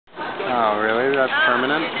Oh, really? That's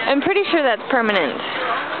permanent? I'm pretty sure that's permanent.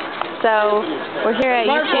 So, we're here at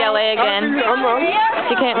ucLA again.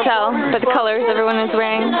 If you can't tell by the colors everyone is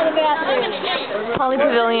wearing. Poly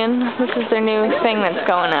Pavilion. This is their new thing that's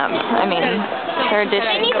going up. I mean, their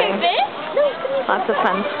addition thing. Lots of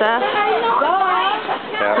fun stuff.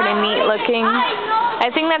 Pretty neat looking. I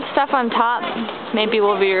think that stuff on top maybe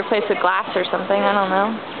will be replaced with glass or something. I don't know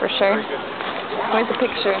for sure. Where's the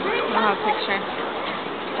picture? I don't have a picture.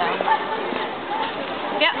 So.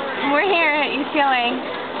 Yep, we're here at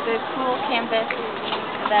ucLA. The cool campus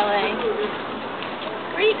of LA.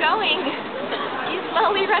 Where are you going? You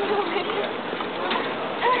slowly run away.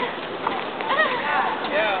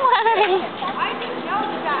 Why?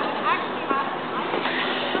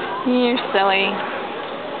 You're silly.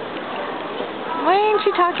 Why aren't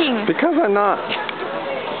you talking? Because I'm not.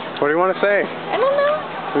 What do you want to say? I don't know.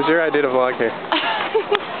 Who's your idea to vlog here?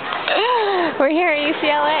 We're here at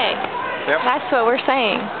ucLA. Yep. That's what we're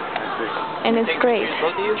saying. And it's great.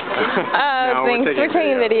 No, thanks for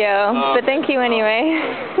taking video. But thank you anyway.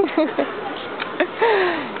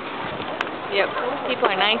 Yep. People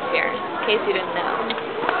are nice here, in case you didn't know.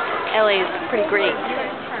 LA is pretty great.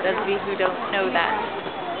 Those of you who don't know that.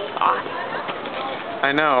 Awesome. I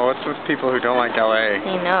know. What's with people who don't like LA?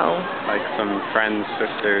 I know. Like some friends,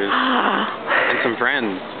 sisters, and some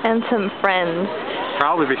friends. And some friends.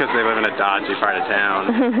 Probably because they live in a dodgy part of town.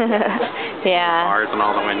 Yeah. Bars in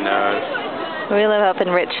all the windows. We live up in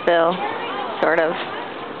Richville, sort of.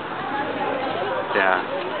 Yeah.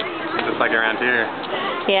 Just like around here.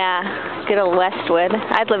 Yeah. Good old Westwood.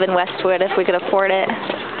 I'd live in Westwood if we could afford it.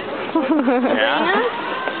 Yeah?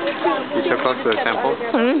 You're so close to the temple?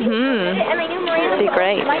 Mm-hmm. It'd be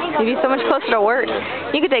great. You'd be so much closer to work.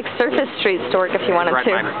 You could take surface streets to work if you wanted to.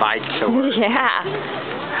 Ride my bike to work. Yeah.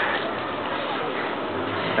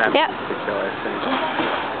 That's yep. ridiculous.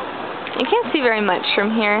 You can't see very much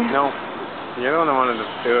from here. No. You're the one that wanted to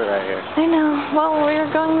do it right here. I know. Well, we were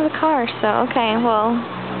going to the car, so okay. Well,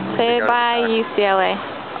 say bye, ucLA.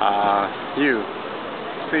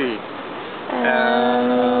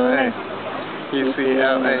 ucLA.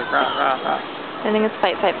 ucLA. Rah, rah, rah. I think it's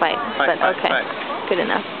fight, fight, fight. But okay. Fight. Good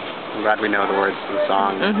enough. I'm glad we know the words to the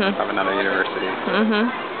song of another university.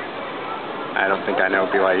 I don't think I know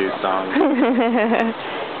BYU's song.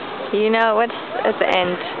 You know what's at the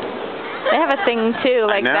end? They have a thing too,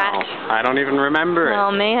 like that. I don't even remember it.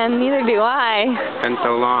 Oh man, neither do I. It's been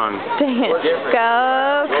so long. Dang it.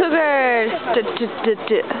 Go Cougars!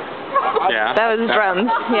 Yeah. That was drums.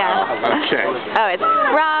 Yeah. Okay. Oh, it's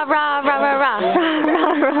rah rah rah rah rah rah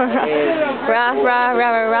rah rah rah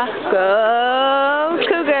rah rah. Go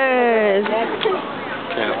Cougars!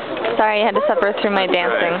 Yeah. Sorry, I had to suffer through my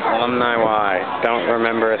dancing. Alumni Y. Don't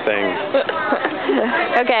remember a thing.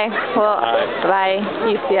 Okay. Well, bye,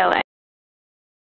 ucLA.